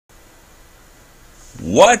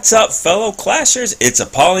What's up, fellow Clashers? It's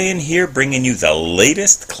Apollyon here, bringing you the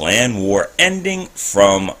latest clan war ending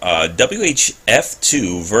from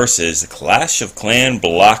WHF2 versus Clash of Clan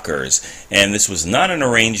Blockers. And this was not an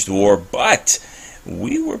arranged war, but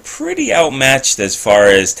we were pretty outmatched as far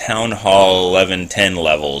as Town Hall 11-10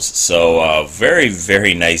 levels. So very,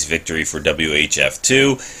 very nice victory for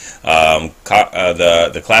WHF2.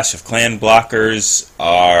 The Clash of Clan Blockers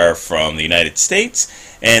are from the United States,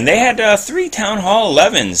 and they had 3 Town Hall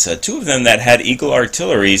 11s, 2 of them that had Eagle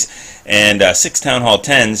Artilleries, and 6 Town Hall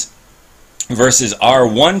 10s, versus our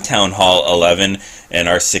 1 Town Hall 11 and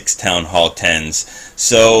our 6 Town Hall 10s.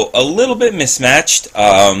 So a little bit mismatched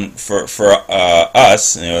for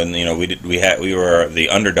us. We were the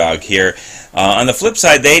underdog here. On the flip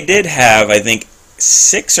side, they did have, I think,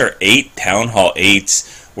 6 or 8 Town Hall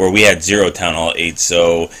 8s, where we had 0 Town Hall 8s.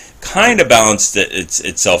 So kind of balanced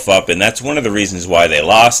itself up, and that's one of the reasons why they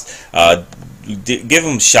lost. Give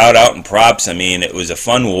them shout out and props. I mean, it was a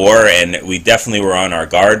fun war, and we definitely were on our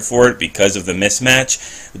guard for it because of the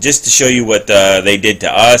mismatch. Just to show you what they did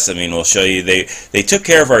to us, I mean, we'll show you they took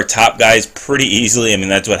care of our top guys pretty easily. I mean,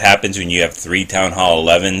 that's what happens when you have 3 Town Hall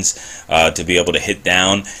 11s to be able to hit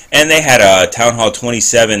down. And they had a Town Hall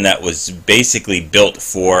 27 that was basically built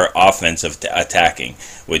for offensive attacking,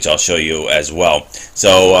 which I'll show you as well.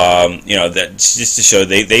 So, that's just to show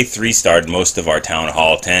they 3-starred most of our Town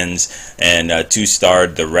Hall 10s and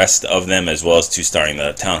 2-starred the rest of them, as well as 2-starring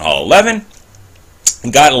the Town Hall 11.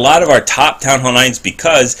 Got a lot of our top Town Hall 9s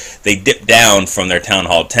because they dipped down from their Town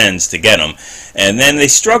Hall 10s to get them. And then they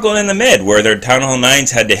struggled in the mid, where their Town Hall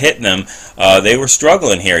 9s had to hit them. They were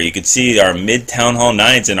struggling here. You could see our mid Town Hall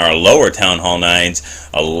 9s and our lower Town Hall 9s.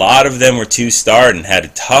 A lot of them were 2-starred and had a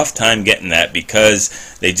tough time getting that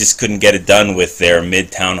because they just couldn't get it done with their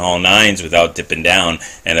mid Town Hall 9s without dipping down.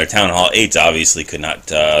 And their Town Hall 8s obviously could not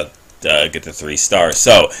get the 3 stars.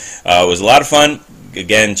 So it was a lot of fun.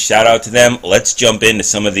 Again, shout out to them. Let's jump into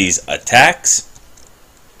some of these attacks.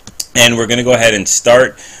 And we're going to go ahead and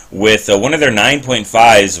start with one of their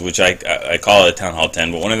 9.5s, which I call it a Town Hall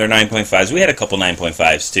 10, but one of their 9.5s. We had a couple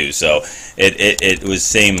 9.5s too, so it was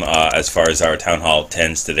same as far as our Town Hall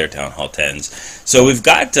 10s to their Town Hall 10s. So we've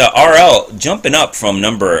got RL jumping up from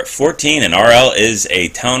number 14, and RL is a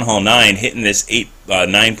Town Hall 9, hitting this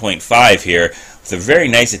 9.5 here with a very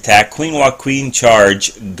nice attack. Queen walk, queen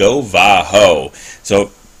charge, GoVaHo.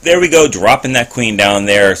 So there we go, dropping that queen down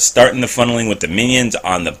there, starting the funneling with the minions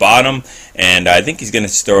on the bottom, and I think he's going to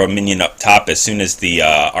throw a minion up top as soon as the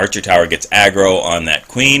archer tower gets aggro on that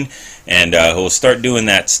queen, and he'll start doing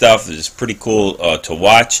that stuff. It's pretty cool to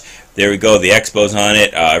watch. There we go, the expo's on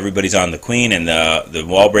it, everybody's on the queen, and the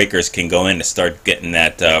wall breakers can go in to start getting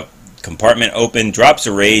that compartment open. Drops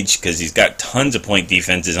a rage because he's got tons of point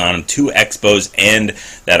defenses on him, 2 expos and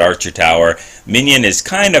that archer tower. Minion is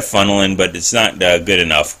kind of funneling, but it's not good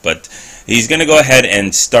enough. But he's going to go ahead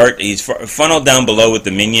and start. He's funneled down below with the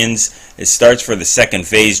minions. It starts for the second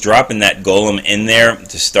phase, dropping that golem in there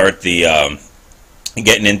to start the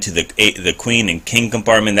getting into the queen and king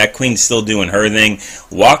compartment. That queen's still doing her thing,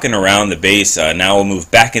 walking around the base. Now we'll move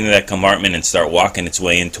back into that compartment and start walking its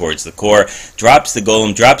way in towards the core. Drops the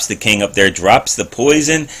golem, drops the king up there, drops the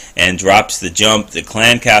poison, and drops the jump. The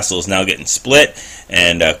clan castle is now getting split,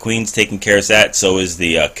 and queen's taking care of that. So is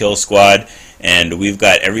the kill squad. And we've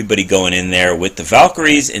got everybody going in there with the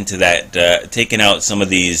Valkyries into that, taking out some of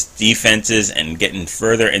these defenses and getting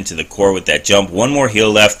further into the core with that jump. One more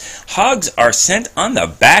heal left. Hogs are sent on the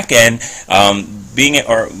back end,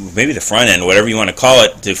 or maybe the front end, whatever you want to call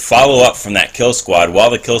it, to follow up from that kill squad.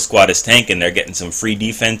 While the kill squad is tanking, they're getting some free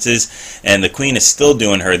defenses, and the queen is still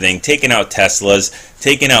doing her thing, taking out Teslas,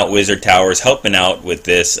 taking out wizard towers, helping out with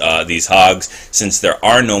this these hogs, since there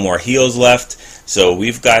are no more heals left. So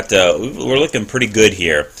we've got we're looking pretty good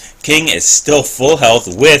here. King is still full health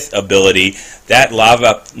with ability. That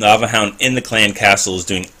lava hound in the clan castle is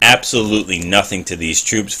doing absolutely nothing to these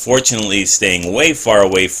troops. Fortunately, staying way far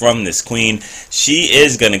away from this queen. She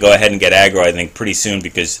is going to go ahead and get aggro, I think, pretty soon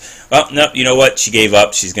because, well, no, you know what? She gave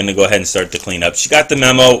up. She's going to go ahead and start to clean up. She got the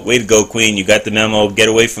memo. Way to go, queen. You got the memo. Get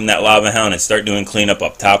away from that lava hound and start doing cleanup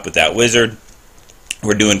up top with that wizard.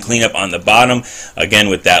 We're doing cleanup on the bottom, again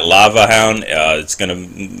with that lava hound. It's going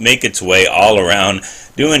to make its way all around,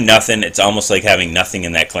 doing nothing. It's almost like having nothing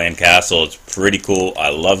in that clan castle. It's pretty cool. I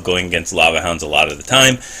love going against lava hounds a lot of the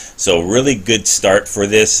time. So really good start for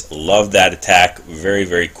this. Love that attack. Very,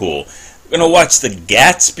 very cool. We're going to watch the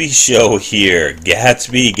Gatsby show here.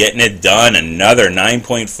 Gatsby getting it done. Another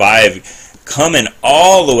 9.5 coming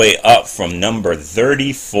all the way up from number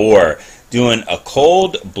 34. doing a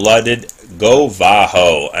cold-blooded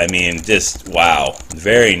GoVaHo. I mean, just wow,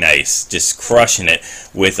 very nice, just crushing it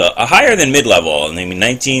with a higher than mid-level. I mean,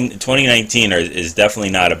 2019 is definitely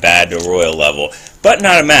not a bad royal level, but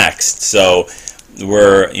not a maxed. So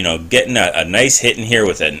we're getting a nice hit in here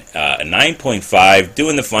with a 9.5,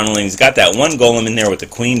 doing the funnelings. Got that one golem in there with the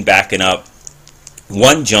queen backing up.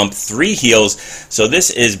 One jump, 3 heals. So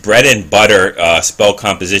this is bread and butter spell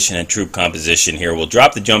composition and troop composition here. We'll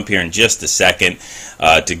drop the jump here in just a second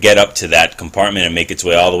to get up to that compartment and make its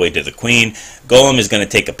way all the way to the queen. Golem is going to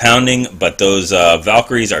take a pounding, but those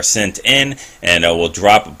Valkyries are sent in, and we'll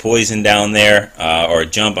drop a poison down there, or a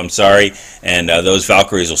jump, I'm sorry, and those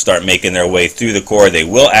Valkyries will start making their way through the core. They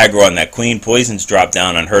will aggro on that queen. Poisons drop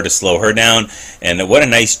down on her to slow her down, and what a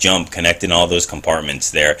nice jump connecting all those compartments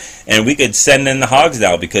there. And we could send in the hogs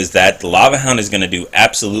now, because that Lava Hound is going to do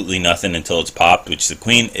absolutely nothing until it's popped, which the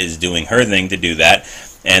queen is doing her thing to do that.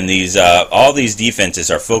 And these all these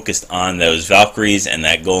defenses are focused on those Valkyries and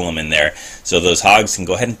that golem in there, so those hogs can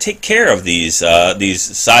go ahead and take care of these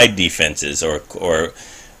side defenses or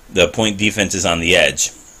the point defenses on the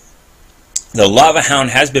edge. The Lava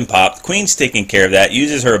Hound has been popped. Queen's taking care of that.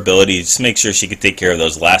 Uses her ability to make sure she can take care of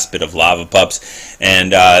those last bit of lava pups,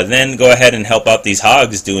 and then go ahead and help out these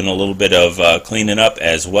hogs, doing a little bit of cleaning up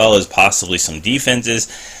as well as possibly some defenses.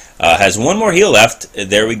 Has one more heal left.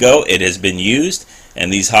 There we go. It has been used. And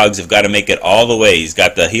these hogs have got to make it all the way. He's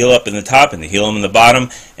got the heal up in the top and the heal in the bottom,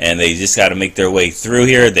 and they just got to make their way through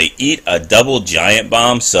here. They eat a double giant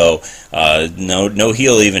bomb, so no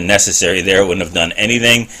heal even necessary there. Wouldn't have done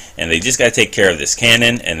anything. And they just got to take care of this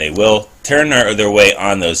cannon, and they will turn their way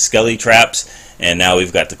on those skelly traps. And now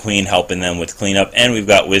we've got the queen helping them with cleanup, and we've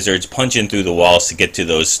got wizards punching through the walls to get to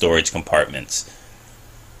those storage compartments.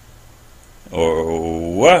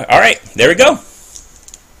 All right, there we go.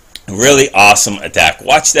 Really awesome attack.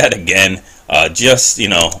 Watch that again. Just,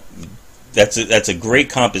 that's a great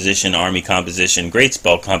composition, army composition, great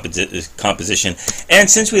spell composition. And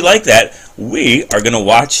since we like that, we are going to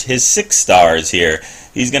watch his 6 stars here.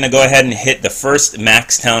 He's going to go ahead and hit the first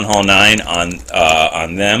max Town Hall 9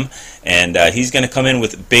 on them. And he's going to come in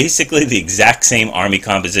with basically the exact same army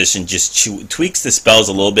composition, just tweaks the spells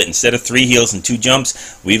a little bit. Instead of 3 heals and 2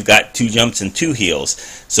 jumps, we've got 2 jumps and 2 heals.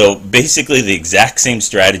 So basically the exact same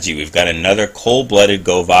strategy. We've got another cold-blooded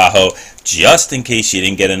GoVaHo, just in case you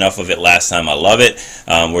didn't get enough of it last time. I love it.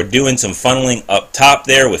 We're doing some funneling up top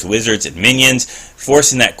there with wizards and minions,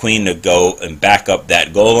 forcing that queen to go and back up that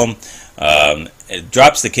golem. It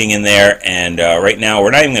drops the king in there, and right now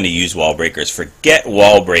we're not even going to use wall breakers. Forget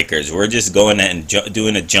wall breakers. We're just going and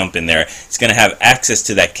doing a jump in there. It's going to have access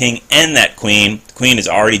to that king and that queen. The queen has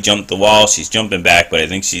already jumped the wall. She's jumping back, but I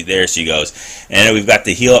think there she goes. And we've got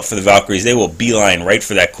the heal up for the Valkyries. They will beeline right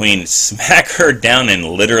for that queen, smack her down in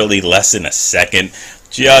literally less than a second.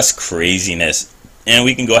 Just craziness. And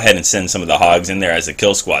we can go ahead and send some of the hogs in there as the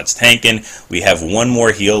kill squad's tanking. We have one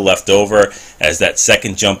more heal left over as that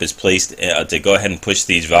second jump is placed to go ahead and push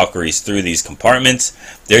these Valkyries through these compartments.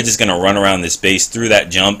 They're just going to run around this base through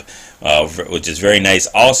that jump, which is very nice.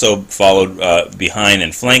 Also followed behind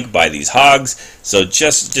and flanked by these hogs. So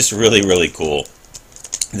just really, really cool.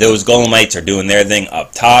 Those Golemites are doing their thing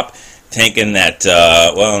up top, tanking that,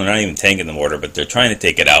 well, they're not even tanking the mortar, but they're trying to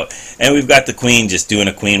take it out. And we've got the queen just doing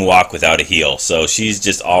a queen walk without a heal. So she's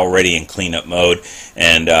just already in cleanup mode,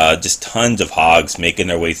 and just tons of hogs making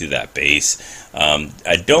their way through that base.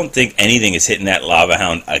 I don't think anything is hitting that Lava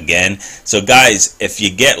Hound again. So guys, if you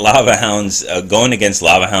get Lava Hounds, going against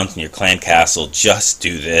Lava Hounds in your clan castle, just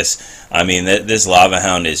do this. I mean, this Lava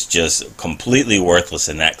Hound is just completely worthless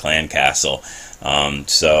in that clan castle.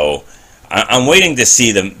 So I'm waiting to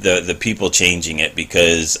see the people changing it,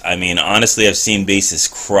 because I mean, honestly, I've seen bases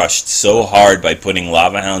crushed so hard by putting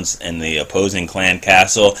Lava Hounds in the opposing clan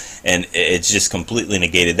castle, and it's just completely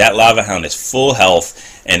negated. That Lava Hound is full health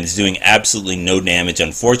and is doing absolutely no damage.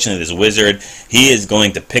 Unfortunately, this wizard, he is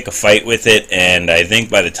going to pick a fight with it, and I think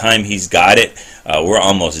by the time he's got it, we're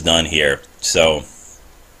almost done here. So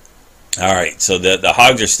alright, so the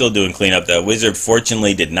hogs are still doing cleanup. The wizard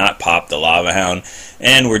fortunately did not pop the Lava Hound,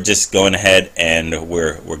 and we're just going ahead and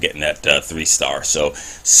we're getting that 3-star. So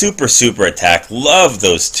super attack. Love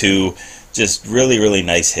those two. Just really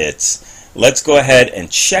nice hits. Let's go ahead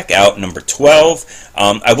and check out number 12.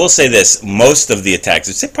 I will say this, most of the attacks,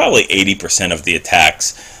 I'd say probably 80% of the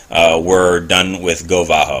attacks were done with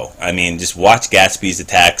GoVaHo. I mean, just watch Gatsby's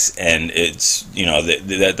attacks, and it's, you know,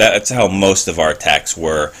 that's how most of our attacks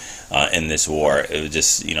were in this war. It was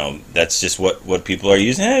just, you know, that's just what people are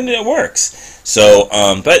using, and it works. So,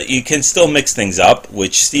 but you can still mix things up,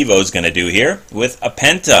 which Steve-O's going to do here with a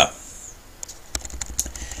Penta.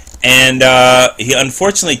 And he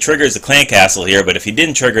unfortunately triggers the clan castle here, but if he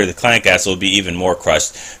didn't trigger the clan castle, it would be even more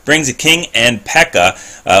crushed. Brings a king and Pekka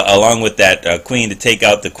along with that queen to take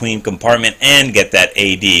out the queen compartment and get that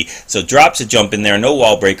AD. So drops a jump in there, no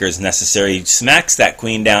wall breakers necessary, smacks that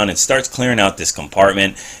queen down and starts clearing out this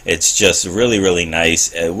compartment. It's just really, really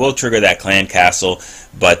nice. It will trigger that clan castle,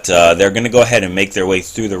 but they're going to go ahead and make their way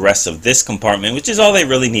through the rest of this compartment, which is all they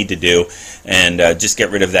really need to do, and just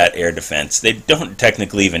get rid of that air defense. They don't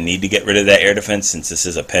technically even need to get rid of that air defense since this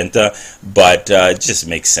is a penta, but it just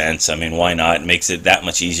makes sense. I mean, why not? It makes it that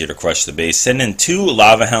much easier to crush the base. Send in 2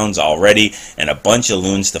 lava hounds already and a bunch of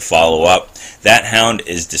loons to follow up. That hound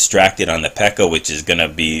is distracted on the Pekka, which is going to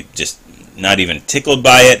be just not even tickled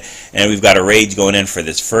by it, and we've got a rage going in for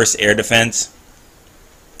this first air defense.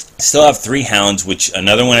 Still have 3 hounds, which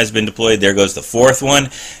another one has been deployed. There goes the 4th one,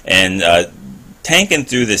 and tanking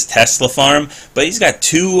through this Tesla farm, but he's got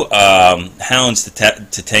 2 hounds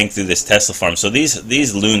to tank through this Tesla farm. So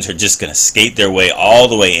these loons are just going to skate their way all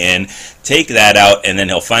the way in, take that out, and then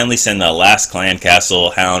he'll finally send the last clan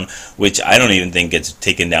castle hound, which I don't even think gets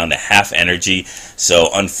taken down to half energy. So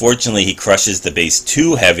unfortunately, he crushes the base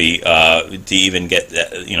too heavy to even get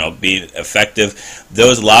be effective.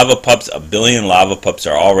 Those lava pups, a billion lava pups,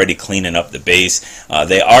 are already cleaning up the base.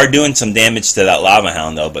 They are doing some damage to that lava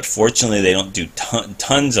hound though, but fortunately they don't do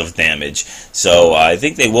tons of damage. So I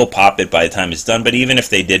think they will pop it by the time it's done. But even if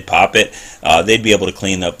they did pop it, they'd be able to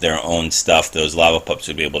clean up their own stuff. Those lava pups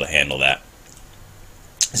would be able to handle that.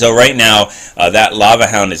 So right now, that lava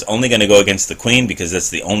hound is only going to go against the queen because that's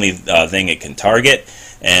the only thing it can target.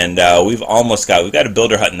 And we've got a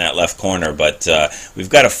builder hut in that left corner, but we've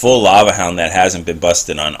got a full lava hound that hasn't been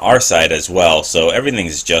busted on our side as well. So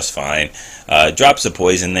everything's just fine. Drops of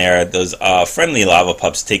poison there. Those friendly lava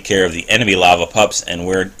pups take care of the enemy lava pups, and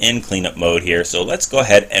we're in cleanup mode here. So let's go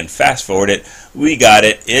ahead and fast forward it. We got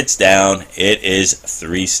it. It's down. It is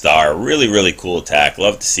 3-star. Really, really cool attack.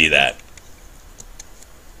 Love to see that.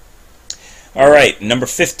 Alright, number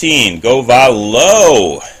 15,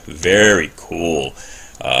 GoVaHo. Very cool.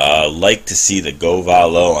 Like to see the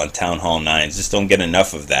GoVaHo on Town Hall 9s. Just don't get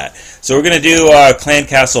enough of that. So we're going to do Clan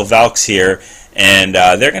Castle Valks here, and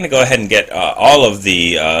they're going to go ahead and get all of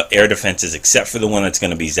the air defenses except for the one that's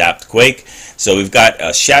going to be Zapped Quake. So we've got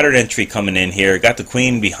a Shattered Entry coming in here. Got the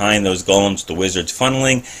Queen behind those golems, the wizards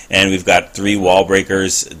funneling, and we've got 3 wall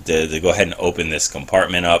breakers to go ahead and open this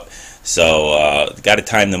compartment up. So got to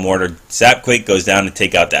time the mortar. Zapquake goes down to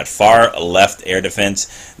take out that far left air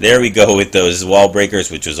defense. There we go with those wall breakers,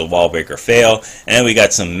 which was a wall breaker fail. And then we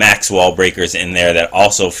got some max wall breakers in there that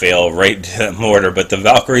also fail right to the mortar. But the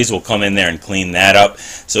Valkyries will come in there and clean that up.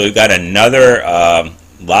 So we've got another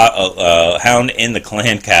hound in the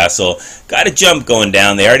clan castle. Got a jump going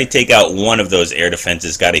down. They already take out one of those air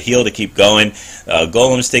defenses. Got a heal to keep going.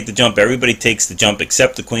 Golems take the jump. Everybody takes the jump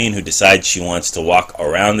except the queen, who decides she wants to walk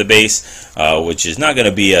around the base, which is not going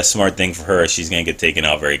to be a smart thing for her. She's going to get taken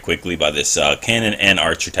out very quickly by this cannon and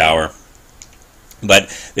archer tower.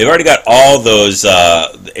 But they've already got all those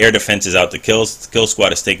air defenses out. The kill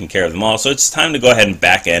squad is taking care of them all. So it's time to go ahead and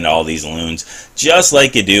back end all these loons, just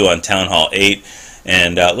like you do on Town Hall 8.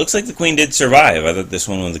 And looks like the queen did survive. I thought this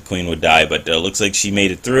one the queen would die, but looks like she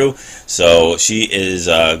made it through. So she is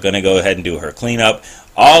going to go ahead and do her cleanup.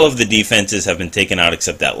 All of the defenses have been taken out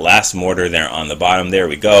except that last mortar there on the bottom. There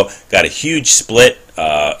we go. Got a huge split.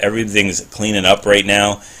 Everything's cleaning up right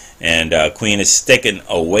now. And queen is sticking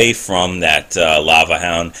away from that lava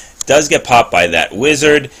hound. Does get popped by that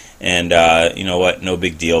wizard. And you know what? No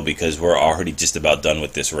big deal because we're already just about done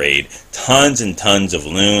with this raid. Tons and tons of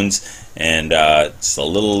loons. And it's a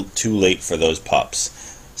little too late for those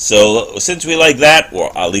pups. So since we like that,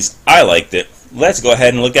 or at least I liked it, let's go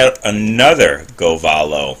ahead and look at another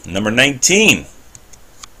GoVaHo. Number 19.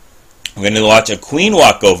 We're going to watch a Queen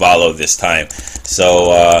Walk GoVaHo this time.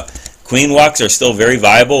 So Queen Walks are still very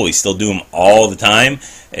viable. We still do them all the time.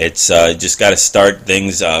 It's just got to start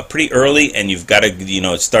things pretty early, and you've got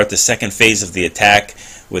to start the second phase of the attack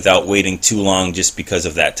without waiting too long just because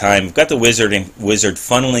of that time. We've got the wizard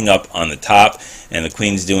funneling up on the top, and the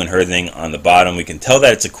queen's doing her thing on the bottom. We can tell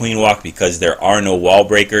that it's a queen walk because there are no wall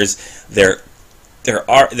breakers. There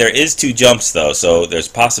is 2 jumps though, so there's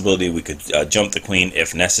possibility we could jump the queen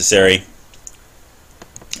if necessary.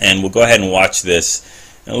 And we'll go ahead and watch this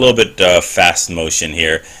in a little bit fast motion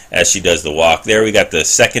here as she does the walk. There we got the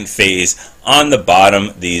second phase on the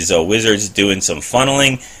bottom. These wizards doing some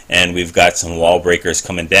funneling, and we've got some wall breakers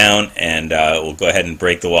coming down, and we'll go ahead and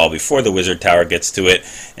break the wall before the wizard tower gets to it,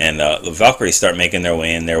 and the Valkyries start making their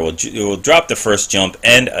way in there. We'll drop the first jump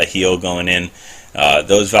and a heal going in.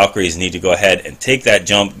 Those Valkyries need to go ahead and take that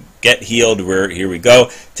jump, get healed. Here we go.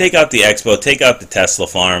 Take out the Expo, take out the Tesla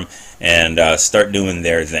farm, and start doing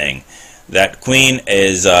their thing. That queen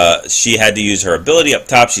is, she had to use her ability up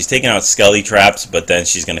top. She's taking out skelly traps, but then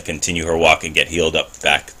she's going to continue her walk and get healed up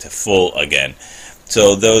back to full again.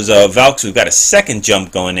 So those Valks, we've got a second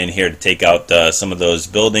jump going in here to take out some of those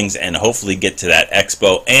buildings and hopefully get to that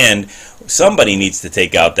Expo. And somebody needs to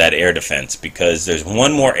take out that air defense, because there's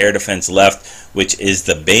one more air defense left, which is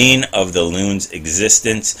the bane of the Loon's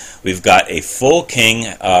existence. We've got a full king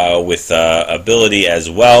with ability as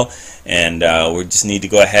well, and we just need to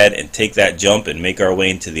go ahead and take that jump and make our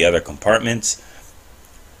way into the other compartments.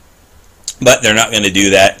 But they're not going to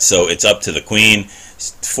do that, so it's up to the queen.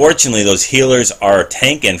 Fortunately, those healers are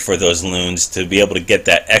tanking for those Loons to be able to get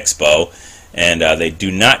that Expo, and they do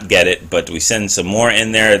not get it, but we send some more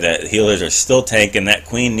in there. The healers are still tanking. That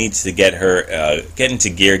queen needs to get her get into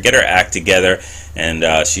gear, get her act together,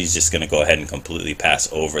 and she's just going to go ahead and completely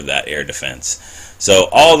pass over that air defense. So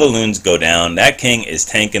all the Loons go down. That king is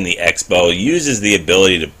tanking the Expo, uses the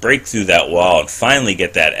ability to break through that wall and finally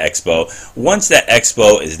get that Expo. Once that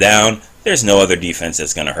Expo is down, there's no other defense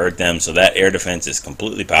that's going to hurt them, so that air defense is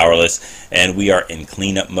completely powerless, and we are in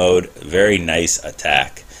cleanup mode. Very nice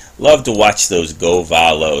attack. Love to watch those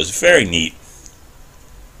GoVaHos. Very neat.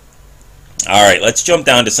 Alright, let's jump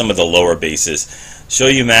down to some of the lower bases. Show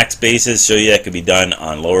you max bases, show you that could be done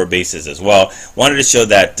on lower bases as well. Wanted to show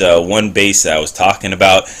that one base that I was talking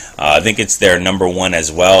about. I think it's their #1 as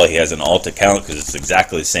well. He has an alt account because it's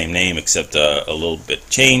exactly the same name except a little bit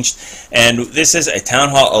changed. And this is a Town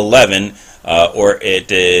Hall 11, or it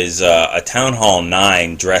is a Town Hall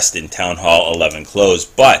 9 dressed in Town Hall 11 clothes.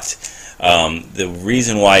 But the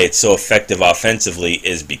reason why it's so effective offensively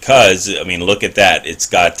is because, I mean, look at that. It's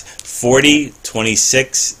got 40,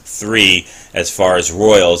 26, 3 as far as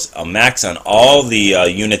royals, a max on all the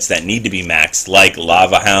units that need to be maxed, like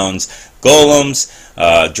lava hounds, golems,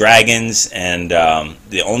 dragons, and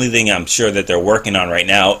the only thing I'm sure that they're working on right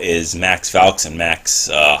now is max Valks and max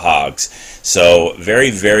hogs. So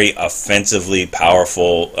very, very offensively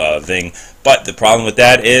powerful thing. But the problem with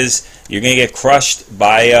that is you're going to get crushed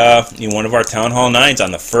by one of our Town Hall 9s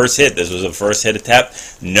on the first hit. This was a first hit attack.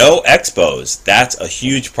 No Expos. That's a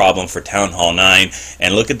huge problem for Town Hall 9.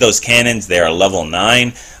 And look at those cannons. They are level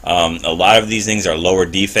 9. A lot of these things are lower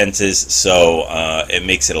defenses, so it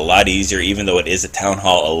makes it a lot easier, even though it is a Town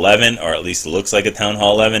Hall 11, or at least it looks like a Town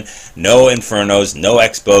Hall 11. No Infernos, no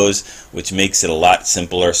Expos, which makes it a lot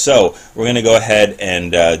simpler. So we're going to go ahead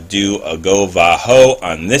and do a GoVaHo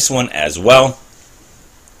on this one as well.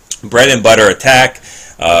 Bread and butter attack.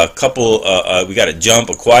 We got a jump,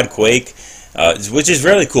 a quad quake. Which is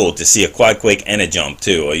really cool to see a quad quake and a jump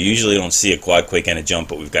too. I usually don't see a quad quake and a jump,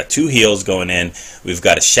 but we've got 2 heals going in. We've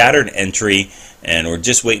got a shattered entry, and we're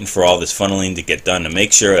just waiting for all this funneling to get done to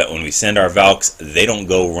make sure that when we send our Valks, they don't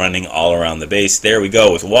go running all around the base. There we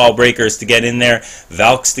go, with wall breakers to get in there,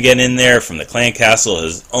 Valks to get in there from the clan castle,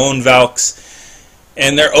 his own Valks.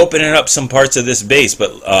 And they're opening up some parts of this base,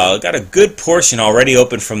 but got a good portion already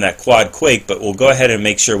open from that quad quake, but we'll go ahead and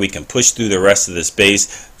make sure we can push through the rest of this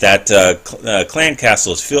base. That clan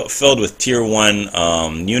castle is filled with tier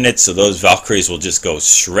 1 units, so those Valkyries will just go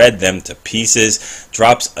shred them to pieces.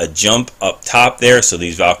 Drops a jump up top there, so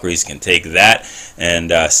these Valkyries can take that,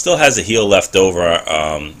 and still has a heal left over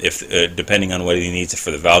depending on what he needs for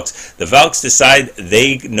the Valks. The Valks decide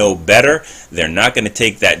they know better. They're not going to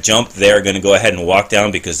take that jump. They're going to go ahead and walk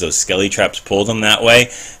down because those skelly traps pulled them that way,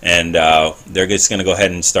 and they're just going to go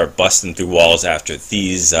ahead and start busting through walls after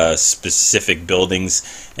these specific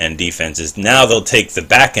buildings and defenses. Now they'll take the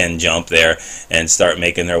back end jump there and start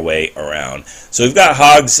making their way around. So we've got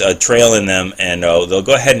hogs trailing them, and they'll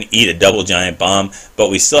go ahead and eat a double giant bomb, but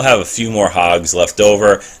we still have a few more hogs left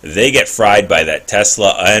over. They get fried by that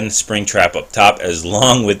Tesla and spring trap up top,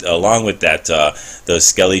 along with that those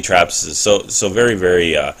skelly traps. So very,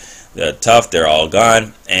 very tough. They're all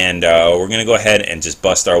gone, and we're going to go ahead and just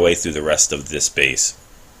bust our way through the rest of this base.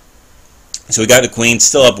 So we got the queen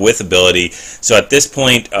still up with ability. So at this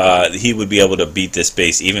point, he would be able to beat this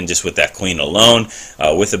base even just with that queen alone.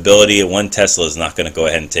 With ability, one Tesla is not going to go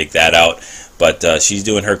ahead and take that out. But she's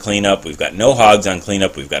doing her cleanup. We've got no hogs on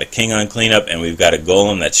cleanup. We've got a king on cleanup, and we've got a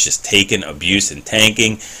golem that's just taking abuse and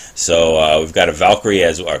tanking. So we've got a Valkyrie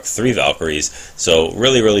or 3 Valkyries. So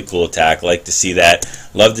really, really cool attack. Like to see that.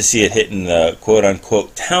 Love to see it hitting the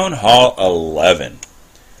quote-unquote Town Hall 11.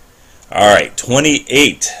 All right,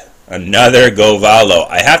 28. Another GoVaHo.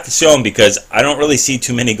 I have to show them because I don't really see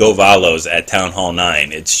too many GoVaHos at Town Hall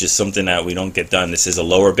 9. It's just something that we don't get done. This is a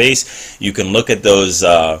lower base. You can look at those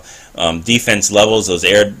defense levels. Those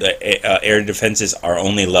air defenses are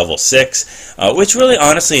only level 6, which really,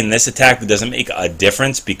 honestly, in this attack doesn't make a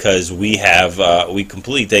difference because we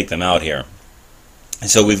completely take them out here.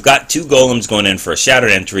 So we've got 2 golems going in for a shattered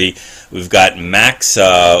entry. We've got max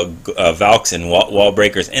Valks and wall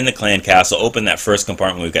breakers in the clan castle. Open that first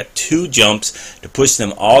compartment. We've got 2 jumps to push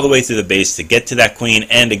them all the way through the base to get to that queen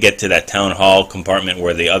and to get to that town hall compartment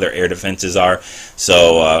where the other air defenses are.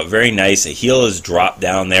 So very nice. A heal is dropped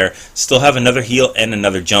down there. Still have another heal and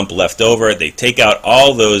another jump left over. They take out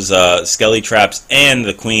all those skelly traps and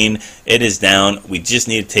the queen. It is down. We just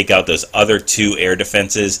need to take out those other 2 air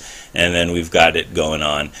defenses, and then we've got it going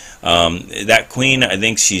on. That queen, I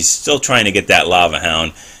think she's still trying to get that lava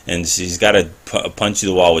hound, and she's got to punch through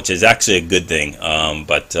the wall, which is actually a good thing.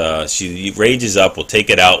 But she rages up. We'll take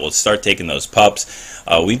it out. We'll start taking those pups.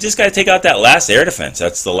 We just got to take out that last air defense.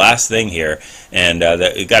 That's the last thing here. And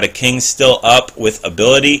we've got a king still up with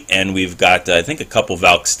ability, and we've got, I think, a couple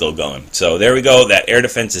Valks still going. So there we go. That air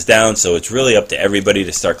defense is down, so it's really up to everybody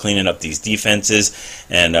to start cleaning up these defenses.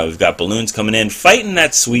 And we've got balloons coming in, fighting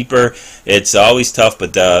that sweeper. It's always tough,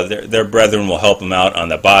 but their brethren will help them out on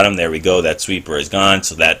the bottom. There we go. That sweeper is gone,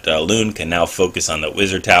 so that loon can now focus on the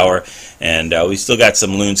wizard tower. And we still got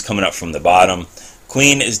some loons coming up from the bottom.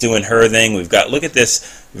 Queen is doing her thing. We've got, look at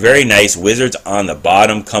this, very nice wizards on the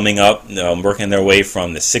bottom coming up, working their way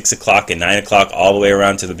from the 6 o'clock and 9 o'clock all the way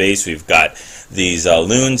around to the base. We've got these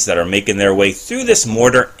loons that are making their way through this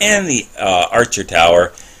mortar and the archer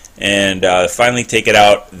tower, and finally take it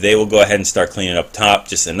out. They will go ahead and start cleaning up top.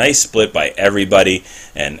 Just a nice split by everybody,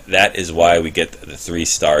 and that is why we get the 3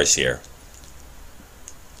 stars here.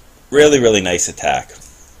 Really, really nice attack.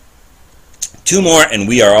 2 more and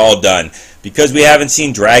we are all done. Because we haven't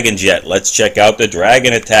seen dragons yet, let's check out the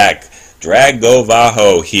dragon attack.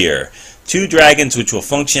 GoVaHo here. 2 dragons which will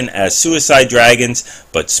function as suicide dragons,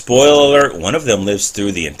 but spoiler alert, one of them lives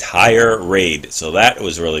through the entire raid, so that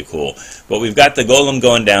was really cool. But we've got the golem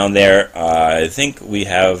going down there. I think we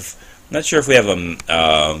have, I'm not sure if we have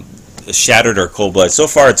a shattered or cold-blooded. So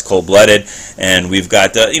far it's cold-blooded, and we've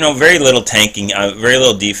got very little tanking, very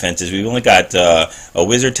little defenses. We've only got a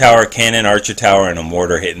wizard tower, cannon, archer tower, and a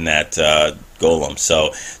mortar hitting that golem.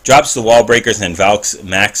 So drops the wall breakers and Valks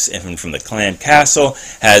max from the clan castle.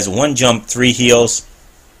 Has 1 jump, 3 heals.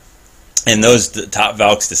 And those top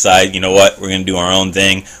Valks decide, you know what, we're going to do our own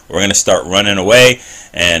thing. We're going to start running away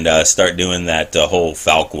and start doing that whole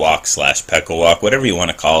Valk walk / Pekka walk, whatever you want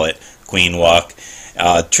to call it, queen walk.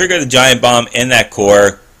 Trigger the giant bomb in that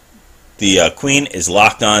core. The queen is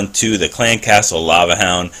locked on to the clan castle lava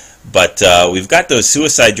hound, but we've got those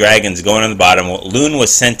suicide dragons going on the bottom. Loon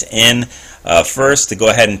was sent in first to go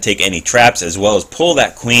ahead and take any traps, as well as pull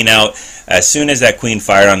that queen out. As soon as that queen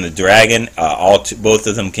fired on the dragon, both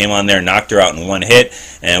of them came on there, knocked her out in 1 hit,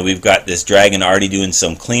 and we've got this dragon already doing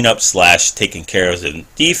some cleanup / taking care of the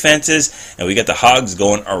defenses, and we got the hogs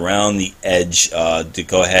going around the edge to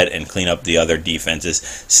go ahead and clean up the other defenses.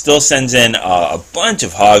 Still sends in a bunch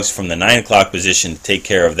of hogs from the 9 o'clock position to take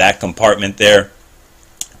care of that compartment there.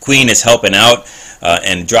 Queen is helping out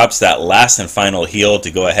and drops that last and final heal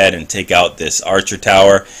to go ahead and take out this archer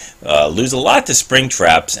tower. Lose a lot to spring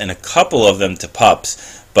traps and a couple of them to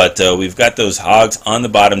pups. But we've got those hogs on the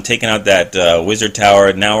bottom taking out that wizard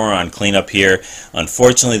tower. Now we're on cleanup here.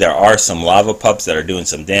 Unfortunately, there are some lava pups that are doing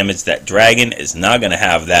some damage. That dragon is not going to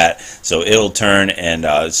have that, so it'll turn, and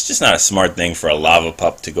it's just not a smart thing for a lava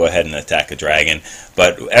pup to go ahead and attack a dragon.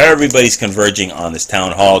 But everybody's converging on this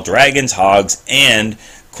town hall. Dragons, hogs, and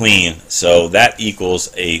queen. So that equals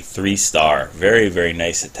a 3-star. Very, very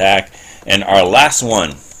nice attack. And our last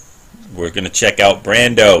one, we're going to check out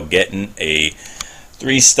Brando getting a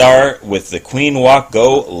 3-star with the Queen Walk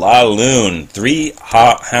GoLaLoon. 3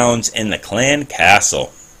 hounds in the clan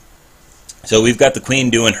castle. So we've got the queen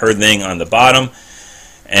doing her thing on the bottom.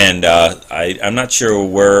 And I'm not sure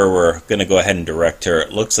where we're going to go ahead and direct her.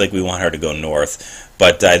 It looks like we want her to go north.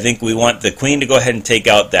 But I think we want the queen to go ahead and take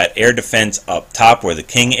out that air defense up top where the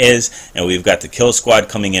king is. And we've got the kill squad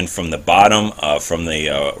coming in from the bottom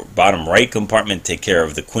bottom right compartment, take care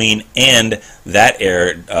of the queen and that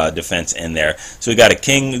air defense in there. So we got a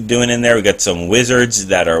king doing in there. We got some wizards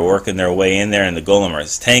that are working their way in there, and the golem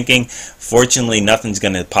is tanking. Fortunately, nothing's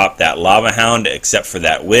going to pop that lava hound except for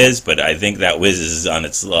that whiz, but I think that whiz is on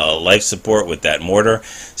its life support with that mortar.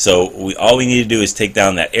 So all we need to do is take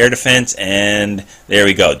down that air defense, and there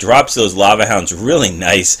we go. Drops those lava hounds really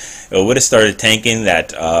nice. It would have started tanking that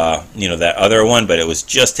that other one, but it was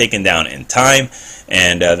just taken down in time.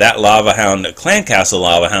 and that Lava Hound, Clan Castle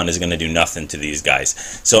Lava Hound, is going to do nothing to these guys.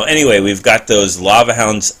 So anyway, we've got those Lava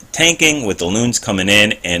Hounds tanking with the loons coming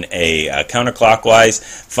in a counterclockwise.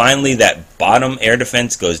 Finally, that bottom air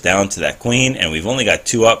defense goes down to that queen, and we've only got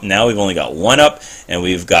 2 up. Now we've only got 1 up, and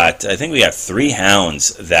we've got, I think we have 3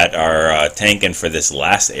 hounds that are tanking for this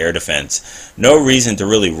last air defense. No reason to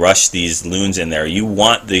really rush these loons in there. You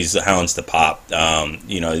want these hounds to pop.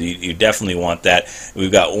 You know, you definitely want that.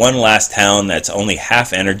 We've got 1 last hound that's only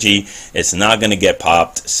half energy. It's not going to get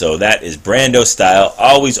popped, so that is Brando style,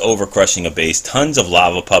 always over crushing a base. Tons of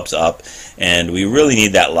lava pups up, and we really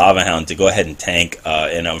need that Lava Hound to go ahead and tank,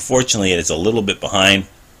 and unfortunately it is a little bit behind.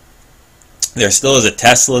 There still is a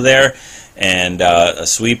Tesla there and a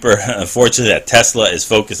sweeper. Unfortunately, that Tesla is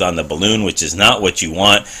focused on the balloon, which is not what you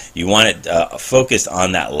want. You want it focused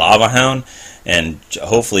on that Lava Hound, and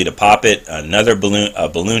hopefully to pop it. Another balloon,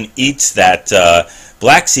 balloon eats that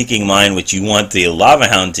Black Seeking Mine, which you want the Lava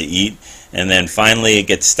Hound to eat, and then finally it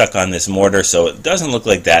gets stuck on this mortar, so it doesn't look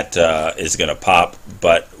like that is going to pop,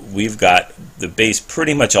 but we've got the base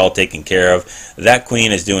pretty much all taken care of. That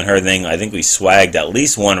queen is doing her thing. I think we swagged at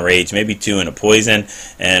least 1 rage, maybe 2 in a poison,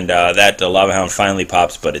 and that Lava Hound finally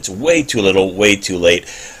pops, but it's way too little, way too late.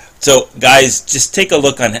 So guys, just take a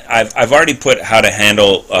look on, I've already put how to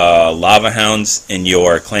handle Lava Hounds in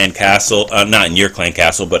your clan castle, not in your clan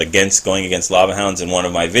castle, but going against Lava Hounds in one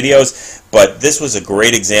of my videos. But this was a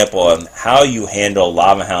great example on how you handle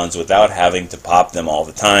Lava Hounds without having to pop them all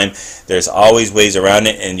the time. There's always ways around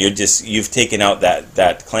it, and you've taken out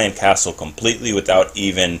that clan castle completely without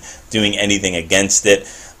even doing anything against it.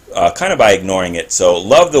 Kind of by ignoring it. So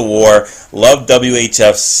love the war, love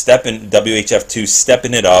WHF2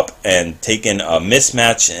 stepping it up and taking a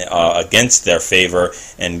mismatch against their favor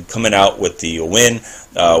and coming out with the win.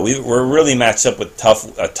 We're really matched up with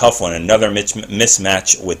a tough one, another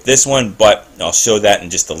mismatch with this one, but I'll show that in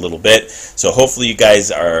just a little bit. So hopefully you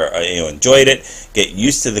guys enjoyed it. Get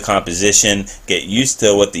used to the composition, get used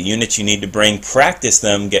to what the units you need to bring, practice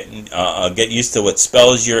them, get used to what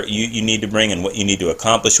spells you need to bring and what you need to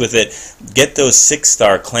accomplish with it. Get those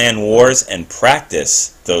 6-star clan wars and practice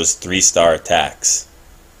those 3-star attacks.